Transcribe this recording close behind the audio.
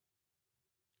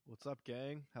What's up,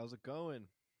 gang? How's it going?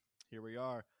 Here we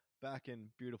are, back in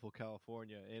beautiful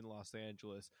California, in Los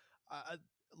Angeles.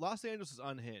 Los Angeles is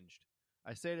unhinged.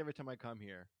 I say it every time I come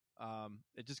here.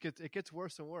 It gets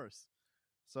worse and worse.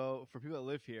 So for people that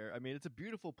live here, I mean, it's a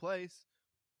beautiful place.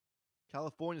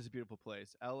 California is a beautiful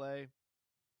place. LA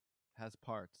has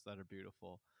parts that are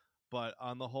beautiful, but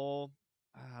on the whole,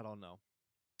 I don't know.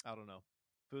 I don't know.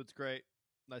 Food's great.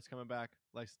 Nice coming back.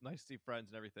 Nice to see friends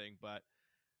and everything. But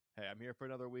hey, I'm here for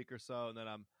another week or so, and then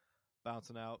I'm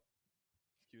bouncing out.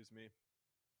 Excuse me.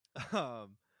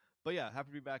 Um, but yeah, happy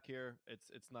to be back here.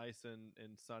 It's nice and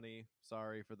sunny.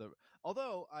 Sorry for the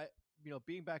although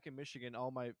being back in Michigan,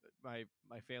 all my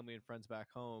family and friends back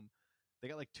home, they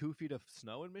got like 2 feet of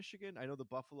snow in Michigan. I know the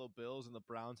Buffalo Bills and the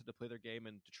Browns had to play their game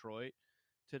in Detroit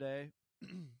today,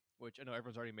 which I know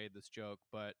everyone's already made this joke,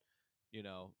 but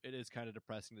it is kind of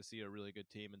depressing to see a really good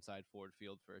team inside Ford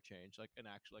Field for a change, like an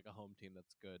actual like a home team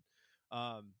that's good.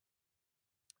 Um,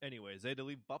 anyways, they had to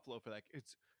leave Buffalo for that.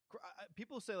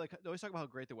 People say like they always talk about how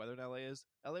great the weather in LA is.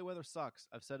 LA weather sucks.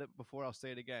 I've said it before. I'll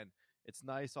say it again. It's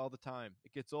nice all the time.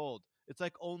 It gets old. It's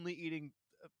like only eating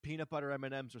peanut butter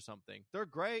M&Ms or something. They're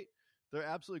great. They're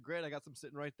absolutely great. I got some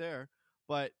sitting right there.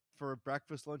 But for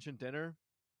breakfast, lunch, and dinner,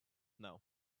 no.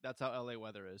 That's how LA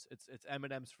weather is. It's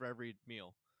M&Ms for every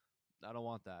meal. I don't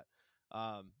want that.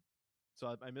 Um,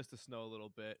 so I missed the snow a little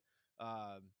bit.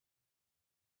 Um,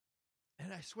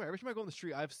 and I swear, every time I go on the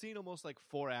street, I've seen almost like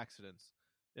 4 accidents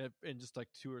in just like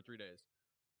 2 or 3 days.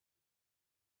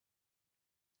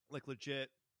 Like legit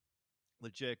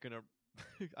gonna.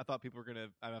 I thought people were gonna.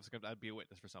 I'd be a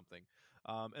witness for something.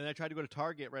 And I tried to go to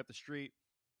Target right up the street,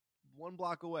 1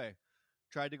 block away.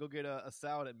 Tried to go get a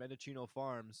salad at Mendocino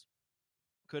Farms.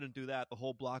 Couldn't do that. The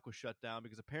whole block was shut down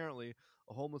because apparently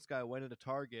a homeless guy went into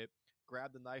Target,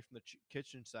 grabbed the knife from the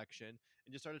kitchen section,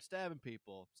 and just started stabbing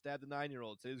people. Stabbed a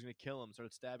 9-year-old. Said he was going to kill him.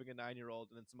 Started stabbing a 9-year-old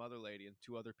and then some other lady and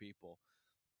 2 other people.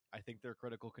 I think they're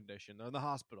critical condition. They're in the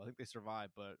hospital. I think they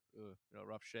survived, but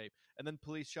rough shape. And then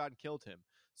police shot and killed him.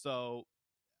 So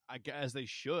I guess they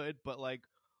should, but like,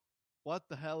 what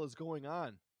the hell is going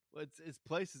on? His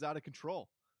place is out of control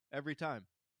every time.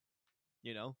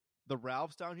 You know, the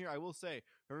Ralphs down here. I will say,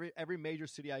 every major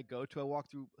city I go to, I walk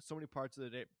through so many parts of the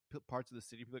day, parts of the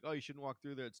city. People are like, oh, you shouldn't walk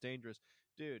through there; it's dangerous,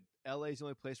 dude. LA is the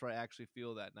only place where I actually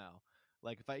feel that now.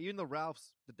 Like if I even the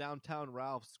Ralphs, the downtown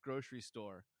Ralphs grocery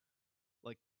store,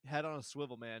 like head on a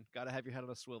swivel, man. Got to have your head on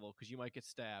a swivel because you might get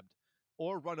stabbed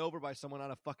or run over by someone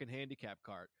on a fucking handicap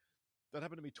cart. That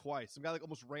happened to me twice. Some guy like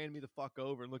almost ran me the fuck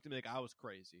over and looked at me like I was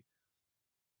crazy.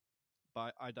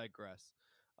 But I digress.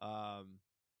 Um,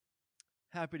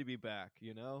 happy to be back.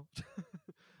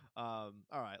 All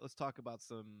right, let's talk about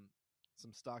some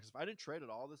stocks. If I didn't trade at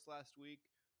all this last week,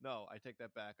 no, I take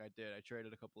that back. I did. I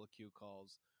traded a couple of Q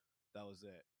calls. That was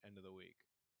it. End of the week,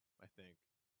 I think.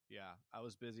 Yeah, I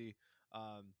was busy.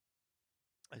 Um,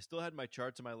 I still had my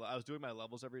charts and I was doing my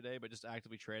levels every day, but just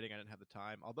actively trading, I didn't have the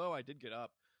time. Although I did get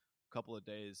up a couple of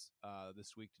days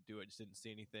this week to do it. Just didn't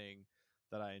see anything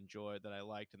that I enjoyed, that I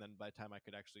liked, and then by the time I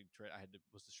could actually trade,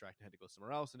 was distracted, had to go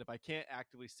somewhere else. And if I can't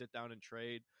actively sit down and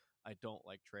trade, I don't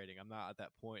like trading. I'm not at that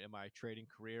point in my trading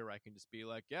career where I can just be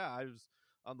like, yeah, I was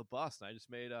on the bus and I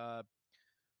just made $30,000.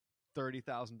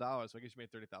 So I guess you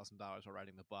made $30,000 while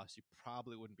riding the bus. You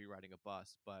probably wouldn't be riding a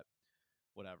bus, but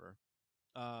whatever.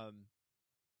 Um,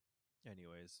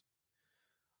 anyways,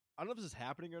 I don't know if this is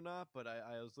happening or not, but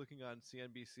I was looking on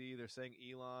CNBC. They're saying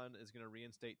Elon is going to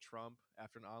reinstate Trump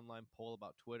after an online poll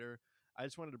about Twitter. I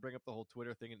just wanted to bring up the whole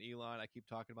Twitter thing and Elon. I keep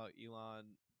talking about Elon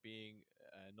being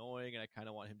annoying, and I kind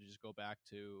of want him to just go back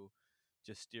to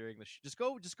just steering the just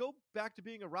go back to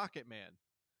being a rocket man,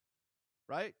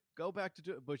 right? Go back to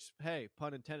which, hey,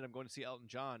 pun intended. I'm going to see Elton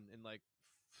John in like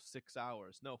 6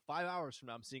 hours. No, 5 hours from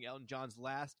now. I'm seeing Elton John's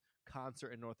last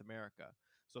concert in North America.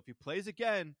 So if he plays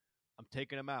again, I'm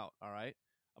taking him out. All right.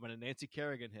 I'm going to Nancy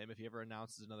Kerrigan him if he ever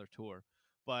announces another tour.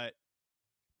 But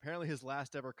apparently his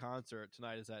last ever concert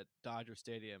tonight is at Dodger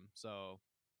Stadium. So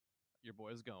your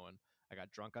boy's going. I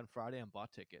got drunk on Friday and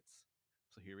bought tickets.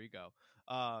 So here we go.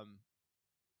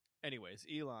 Anyways,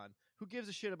 Elon. Who gives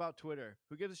a shit about Twitter?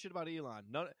 Who gives a shit about Elon?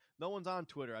 No one's on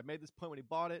Twitter. I made this point when he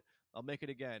bought it. I'll make it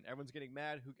again. Everyone's getting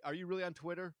mad. Are you really on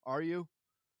Twitter? Are you?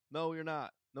 No, you're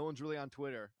not. No one's really on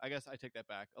Twitter. I guess I take that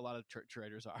back. A lot of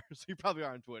traders are, so you probably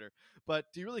are on Twitter. But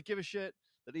do you really give a shit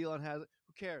that Elon has it?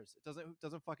 Who cares? It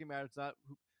doesn't fucking matter. It's not.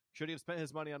 Should he have spent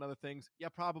his money on other things? Yeah,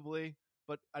 probably.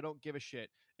 But I don't give a shit.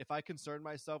 If I concerned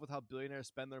myself with how billionaires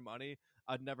spend their money,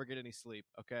 I'd never get any sleep.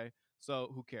 Okay,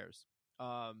 so who cares?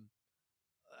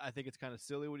 I think it's kind of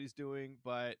silly what he's doing,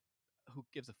 but who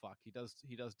gives a fuck? He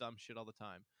does dumb shit all the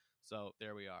time. So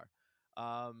there we are.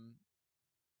 Um,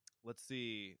 let's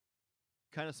see,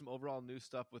 kind of some overall new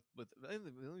stuff with I think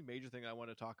the only major thing I want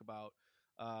to talk about.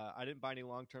 I didn't buy any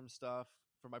long term stuff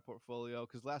for my portfolio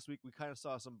because last week we kind of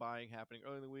saw some buying happening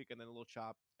early in the week and then a little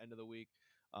chop end of the week.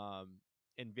 Um,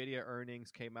 Nvidia earnings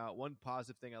came out. One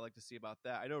positive thing I like to see about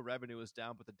that, I know revenue was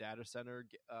down, but the data center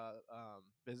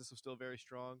business was still very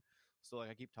strong. So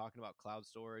like I keep talking about cloud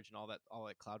storage and all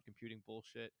that cloud computing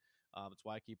bullshit. It's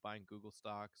why I keep buying Google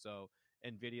stock. So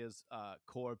Nvidia's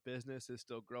core business is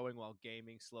still growing while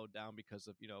gaming slowed down because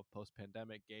of post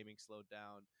pandemic gaming slowed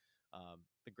down.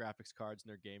 The graphics cards and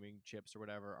their gaming chips or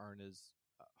whatever aren't as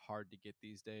hard to get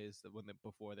these days that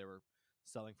before they were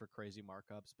selling for crazy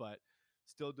markups, but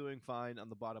still doing fine on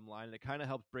the bottom line. And it kind of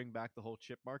helped bring back the whole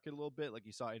chip market a little bit. Like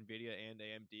you saw Nvidia and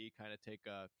AMD kind of take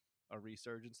a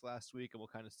resurgence last week, and we'll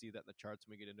kind of see that in the charts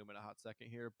when we get into them in a hot second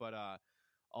here. But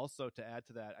also to add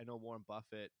to that, I know Warren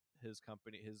Buffett, his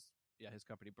company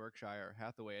Berkshire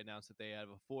Hathaway announced that they have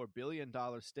a $4 billion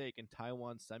stake in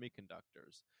Taiwan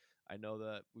Semiconductors. I know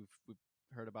that we've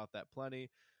heard about that plenty.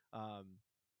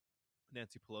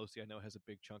 Nancy Pelosi, I know, has a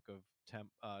big chunk of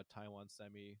Taiwan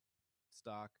Semi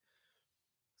stock.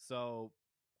 So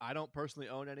I don't personally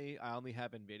own any. I only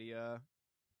have Nvidia.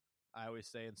 I always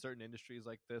say in certain industries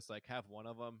like this, like have one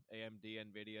of them: AMD,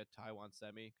 Nvidia, Taiwan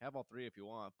Semi. Have all three if you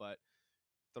want, but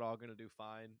they're all going to do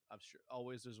fine. I'm sure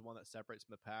always there's one that separates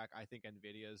from the pack. I think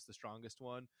Nvidia is the strongest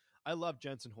one. I love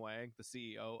Jensen Huang, the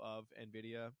CEO of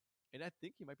Nvidia, and I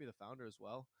think he might be the founder as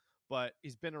well. But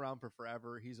he's been around for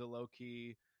forever. He's a low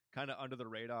key, kind of under the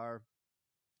radar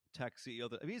tech CEO.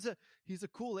 I mean, he's a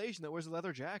cool Asian that wears a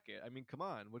leather jacket. I mean, come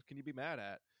on, what can you be mad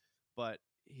at? But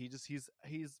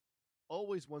he's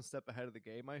always one step ahead of the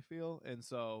game, I feel. And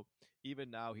so even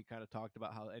now, he kind of talked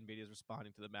about how Nvidia is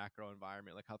responding to the macro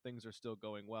environment, like how things are still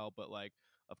going well, but like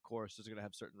of course there's going to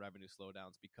have certain revenue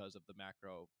slowdowns because of the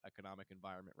macroeconomic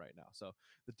environment right now. So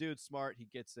the dude's smart, he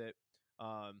gets it.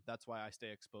 That's why I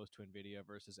stay exposed to Nvidia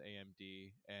versus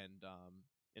AMD and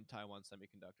in Taiwan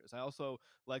Semiconductors. I also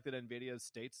like that Nvidia is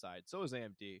stateside. So is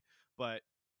AMD, but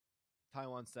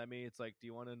Taiwan Semi, it's like, do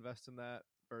you want to invest in that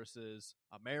versus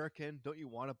American? Don't you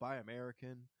want to buy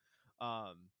American?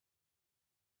 I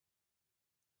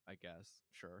guess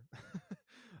sure.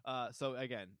 So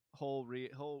again, whole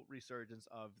resurgence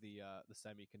of the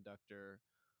semiconductor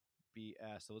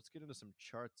BS. So let's get into some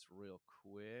charts real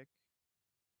quick.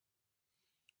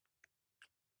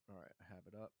 All right, I have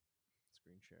it up.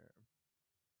 Screen share.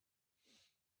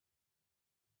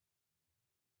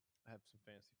 I have some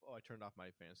fantasy. Oh, I turned off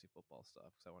my fantasy football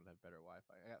stuff because I wanted to have better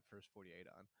Wi-Fi. I got First 48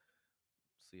 on.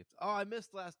 See if I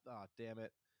missed last. Oh, damn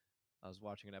it! I was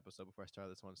watching an episode before I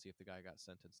started this one to see if the guy got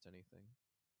sentenced to anything.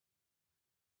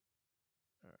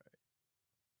 All right.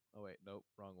 Oh wait, nope,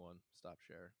 wrong one. Stop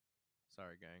share.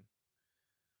 Sorry, gang.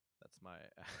 That's my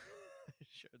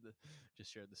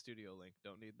shared the studio link.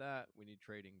 Don't need that. We need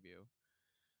Trading View.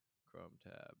 Chrome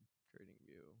tab, Trading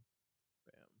View.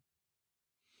 Bam.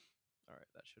 All right,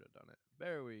 that should have done it.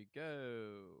 There we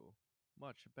go.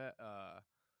 Much better.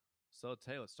 So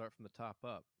hey, let's start from the top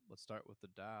up. Let's start with the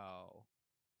Dow.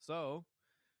 So,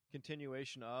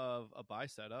 continuation of a buy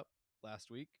setup last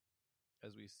week,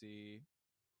 as we see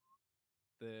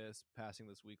this passing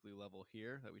this weekly level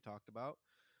here that we talked about.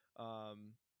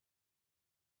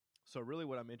 So really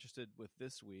what I'm interested with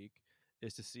this week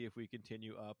is to see if we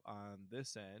continue up on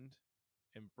this end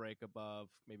and break above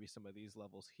maybe some of these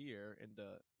levels here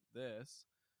into this,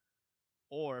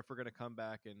 or if we're going to come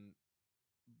back and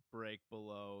break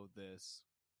below this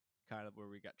kind of where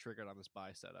we got triggered on this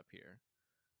buy setup here,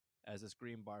 as this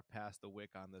green bar passed the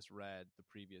wick on this red the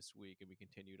previous week and we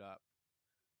continued up.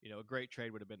 A great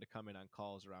trade would have been to come in on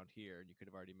calls around here and you could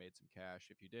have already made some cash.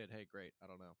 If you did, hey, great. I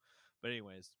don't know. But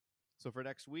anyways, so for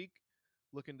next week,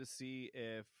 looking to see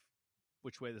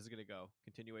which way this is going to go.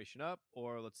 Continuation up,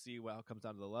 or let's see what comes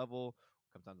down to the level.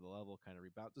 Comes down to the level, kind of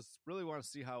rebound. Just really want to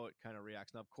see how it kind of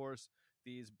reacts. Now, of course,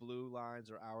 these blue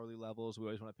lines are hourly levels. We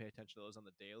always want to pay attention to those on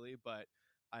the daily, but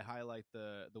I highlight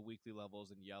the weekly levels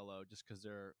in yellow just because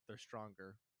they're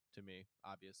stronger to me,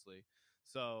 obviously.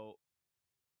 So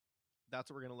that's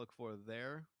what we're going to look for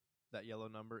there. That yellow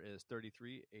number is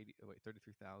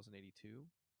 33,082.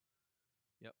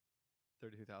 Yep,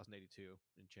 33,082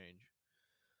 and change.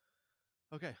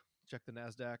 Okay, check the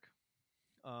NASDAQ.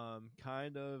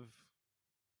 Kind of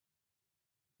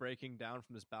breaking down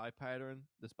from this buy pattern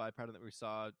that we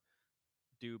saw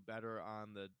do better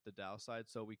on the Dow side.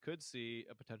 So we could see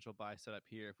a potential buy setup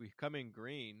here. If we come in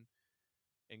green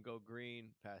and go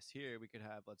green past here, we could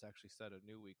have, let's actually set a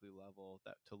new weekly level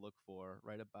that to look for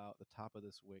right about the top of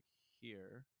this wick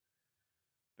here.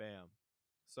 Bam.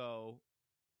 So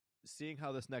seeing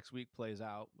how this next week plays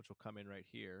out, which will come in right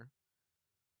here,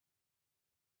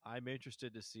 I'm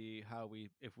interested to see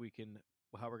if we can,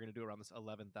 how we're going to do around this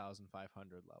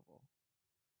 11,500 level,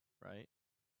 right?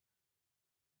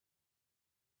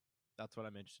 That's what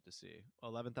I'm interested to see.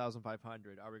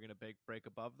 11,500. Are we going to break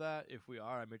above that? If we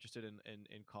are, I'm interested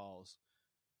in calls.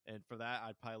 And for that,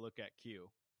 I'd probably look at Q.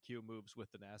 Q moves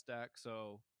with the NASDAQ.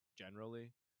 So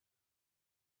generally,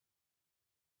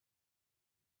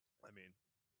 I mean,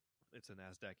 it's a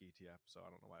NASDAQ ETF, so I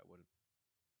don't know why it wouldn't.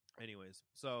 Anyways,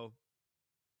 so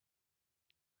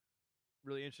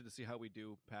really interested to see how we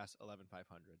do past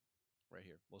 11,500 right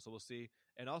here. Well, so we'll see.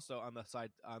 And also on the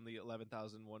side, on the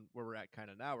 11,001 where we're at kind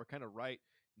of now, we're kind of right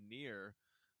near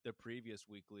the previous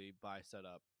weekly buy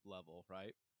setup level,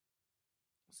 right?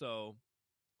 So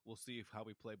we'll see how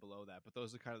we play below that. But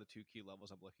those are kind of the two key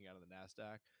levels I'm looking at on the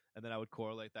NASDAQ. And then I would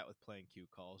correlate that with playing Q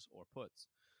calls or puts.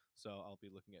 So I'll be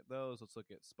looking at those. Let's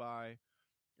look at SPY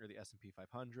or the S&P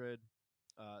 500.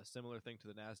 Similar thing to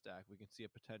the NASDAQ. We can see a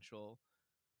potential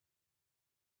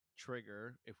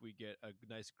trigger if we get a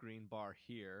nice green bar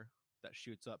here that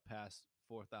shoots up past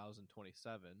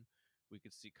 4,027. We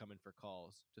could see come in for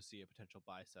calls to see a potential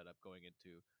buy setup going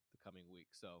into the coming week.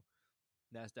 So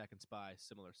NASDAQ and SPY,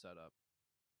 similar setup,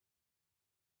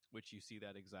 which you see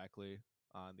that exactly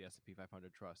on the S&P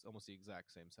 500 Trust. Almost the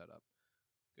exact same setup.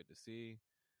 Good to see.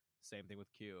 Same thing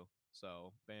with Q.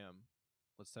 So, bam.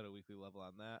 Let's set a weekly level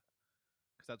on that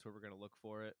because that's where we're going to look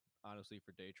for it, honestly,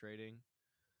 for day trading.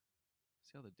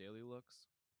 See how the daily looks?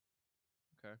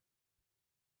 Okay.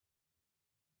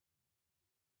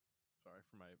 Sorry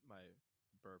for my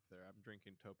burp there. I'm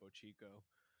drinking Topo Chico.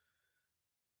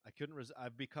 I couldn't.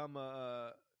 I've become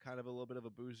a kind of a little bit of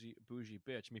a bougie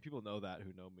bitch. I mean, people know that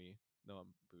who know me. Know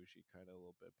I'm bougie kind of a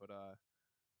little bit, but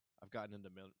I've gotten into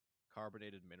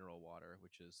carbonated mineral water,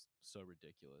 which is so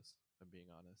ridiculous. If I'm being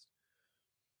honest.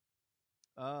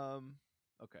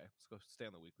 Okay, let's go stay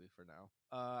on the weekly for now.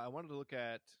 I wanted to look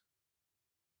at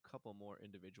a couple more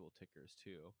individual tickers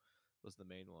too. Those are the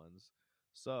main ones.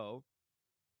 So,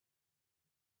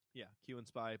 yeah, Q and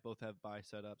SPY both have buy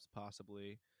setups,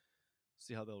 possibly.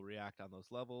 See how they'll react on those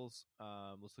levels.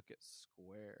 Let's look at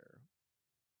Square.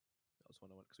 That was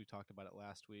one I went because we talked about it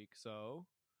last week. So,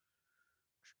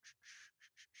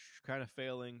 kind of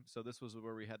failing. So this was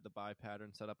where we had the buy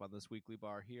pattern set up on this weekly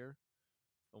bar here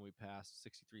when we passed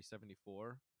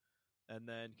 63.74. And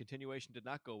then continuation did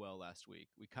not go well last week.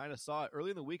 We kind of saw it early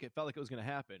in the week. It felt like it was going to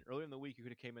happen. Earlier in the week, you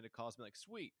could have came into calls and been like,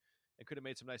 sweet, and could have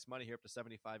made some nice money here up to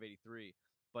 75.83.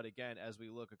 But again, as we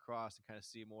look across and kind of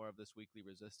see more of this weekly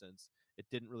resistance, it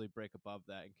didn't really break above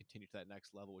that and continue to that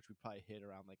next level, which we probably hit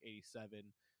around like 87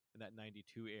 and that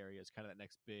 92 area is kind of that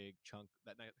next big chunk,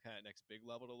 that kind of next big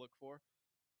level to look for.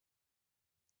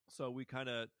 So we kind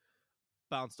of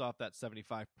bounced off that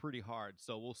 75 pretty hard.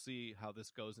 So we'll see how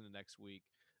this goes into next week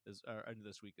into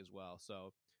this week as well.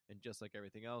 So, and just like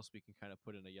everything else, we can kind of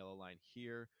put in a yellow line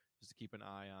here just to keep an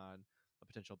eye on a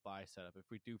potential buy setup. If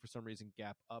we do for some reason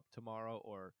gap up tomorrow,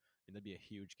 or there'd be a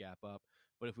huge gap up,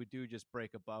 but if we do just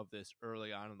break above this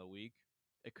early on in the week,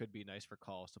 it could be nice for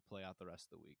calls to play out the rest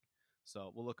of the week.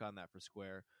 So we'll look on that for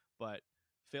Square, but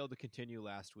failed to continue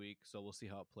last week. So we'll see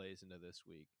how it plays into this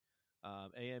week.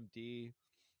 AMD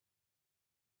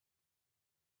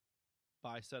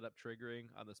buy setup triggering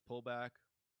on this pullback.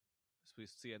 So we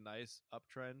see a nice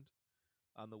uptrend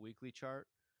on the weekly chart.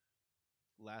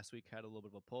 Last week had a little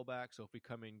bit of a pullback. So if we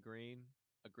come in green,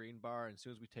 a green bar, and as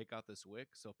soon as we take out this wick,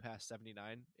 so past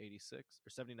 79.86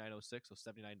 or 79.06,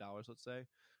 so $79, let's say,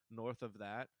 north of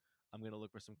that, I'm going to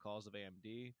look for some calls of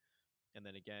AMD. And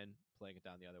then again, playing it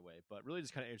down the other way. But really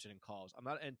just kind of interested in calls. I'm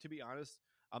not, and to be honest,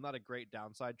 I'm not a great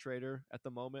downside trader at the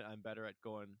moment. I'm better at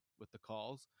going with the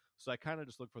calls. So I kind of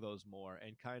just look for those more.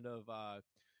 And kind of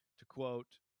to quote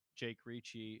Jake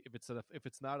Ricci, if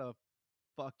it's not a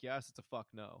fuck yes, it's a fuck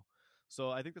no. So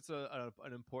I think that's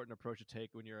an important approach to take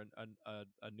when you're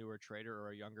a newer trader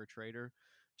or a younger trader,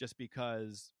 just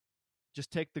because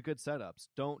just take the good setups.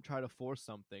 Don't try to force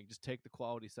something. Just take the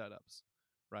quality setups,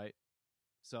 right?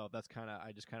 So that's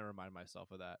I just kind of remind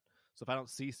myself of that. So if I don't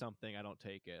see something, I don't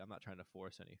take it. I'm not trying to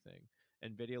force anything.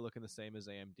 NVIDIA looking the same as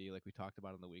AMD, like we talked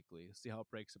about on the weekly. See how it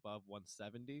breaks above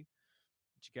 170,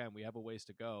 which again, we have a ways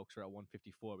to go because we're at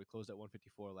 154. We closed at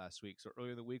 154 last week. So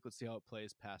earlier in the week, let's see how it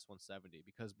plays past 170,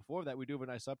 because before that, we do have a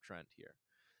nice uptrend here.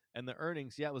 And the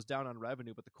earnings, yeah, it was down on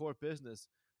revenue, but the core business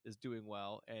is doing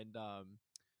well. And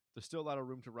there's still a lot of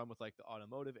room to run with like the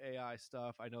automotive AI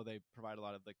stuff. I know they provide a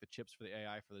lot of like the chips for the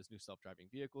AI for those new self-driving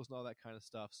vehicles and all that kind of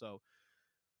stuff. So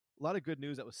a lot of good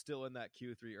news that was still in that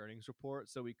Q3 earnings report.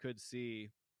 So we could see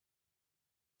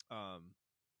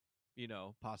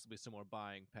possibly some more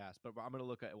buying past, but I'm going to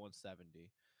look at 170.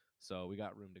 So we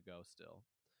got room to go still.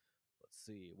 Let's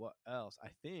see what else. I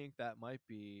think that might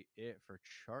be it for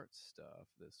chart stuff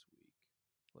this week.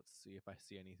 Let's see if I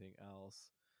see anything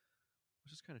else.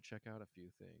 Let's just kind of check out a few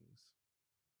things.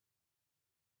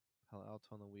 Palo Alto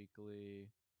on the weekly.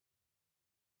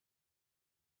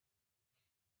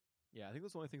 Yeah, I think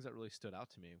those are the only things that really stood out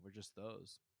to me were just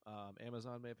those.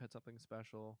 Amazon may have had something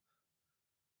special.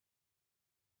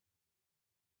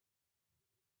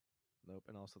 Nope.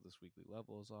 And also this weekly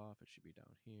level is off. It should be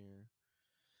down here.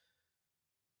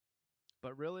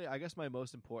 But really, I guess my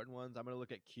most important ones, I'm going to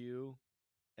look at Q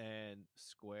and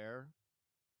Square.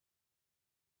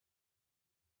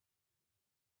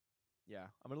 Yeah,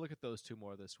 I'm going to look at those two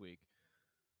more this week.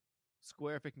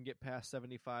 Square, if it can get past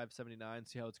 75, 79,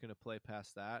 see how it's going to play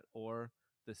past that, or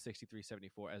the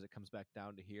 63.74 as it comes back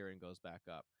down to here and goes back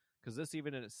up. Because this,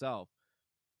 even in itself,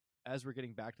 as we're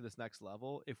getting back to this next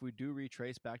level, if we do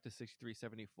retrace back to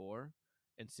 63.74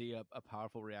 and see a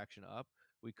powerful reaction up,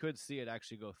 we could see it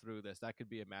actually go through this. That could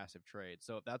be a massive trade.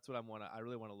 So that's what I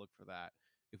really want to look for that.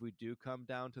 If we do come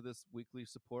down to this weekly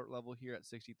support level here at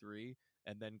 63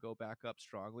 and then go back up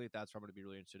strongly, that's where I'm going to be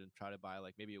really interested in try to buy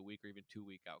like maybe a week or even 2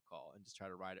 week out call and just try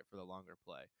to ride it for the longer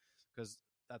play. Because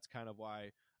that's kind of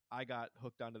why I got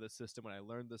hooked onto this system. When I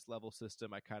learned this level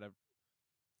system,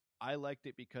 I liked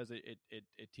it because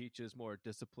it teaches more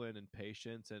discipline and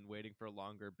patience and waiting for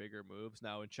longer, bigger moves.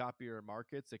 Now in choppier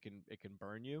markets, it can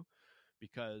burn you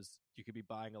because you could be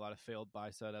buying a lot of failed buy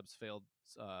setups, failed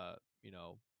uh, you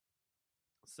know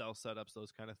sell setups,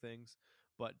 those kind of things.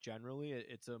 But generally,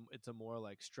 it's a more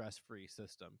like stress free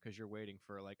system because you're waiting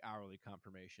for like hourly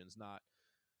confirmations, not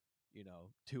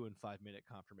 2 and 5 minute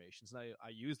confirmations. And I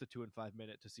use the 2 and 5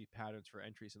 minute to see patterns for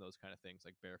entries and those kind of things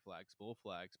like bear flags, bull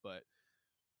flags, but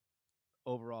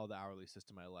overall the hourly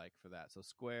system I like for that. So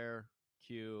Square,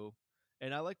 Q,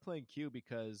 and I like playing Q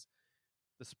because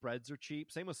the spreads are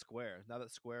cheap. Same with Square. Now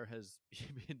that Square has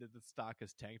the stock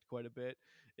has tanked quite a bit,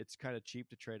 it's kind of cheap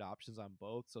to trade options on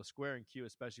both. So Square and Q,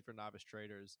 especially for novice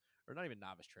traders, or not even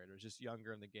novice traders, just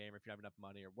younger in the game, if you have enough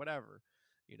money or whatever,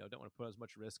 don't want to put as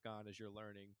much risk on as you're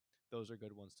learning. Those are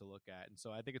good ones to look at. And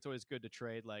so I think it's always good to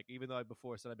trade. Like, even though I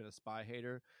before said I've been a SPY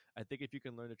hater, I think if you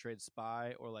can learn to trade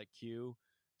SPY or like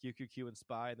QQQ and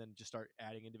SPY, and then just start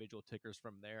adding individual tickers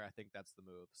from there, I think that's the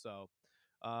move. So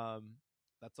um,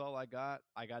 that's all I got.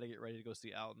 I got to get ready to go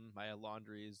see Alton. My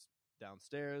laundry's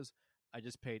downstairs. I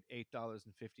just paid $8.50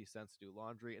 to do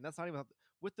laundry, and that's not even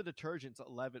with the detergent. It's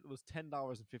 11. It was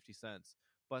 $10.50,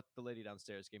 but the lady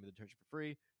downstairs gave me the detergent for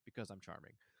free because I'm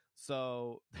charming.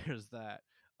 So there's that.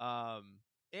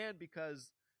 And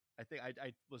because I think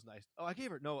I was nice. Oh, I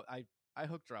gave her no. I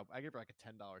hooked her up. I gave her like a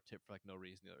 $10 tip for like no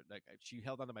reason. Like she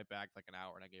held onto my bag for like an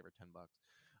hour, and I gave her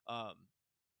 $10. Um,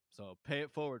 so pay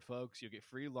it forward, folks. You'll get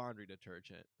free laundry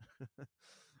detergent.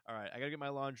 All right, I gotta get my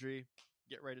laundry.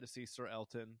 Get ready to see Sir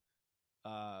Elton,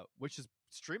 which is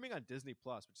streaming on Disney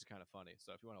Plus, which is kind of funny.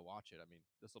 So if you want to watch it, I mean,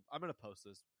 I'm gonna post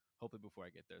this hopefully before I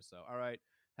get there. So all right,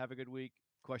 have a good week.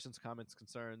 Questions, comments,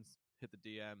 concerns, hit the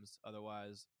DMs.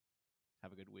 Otherwise,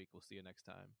 have a good week. We'll see you next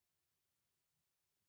time.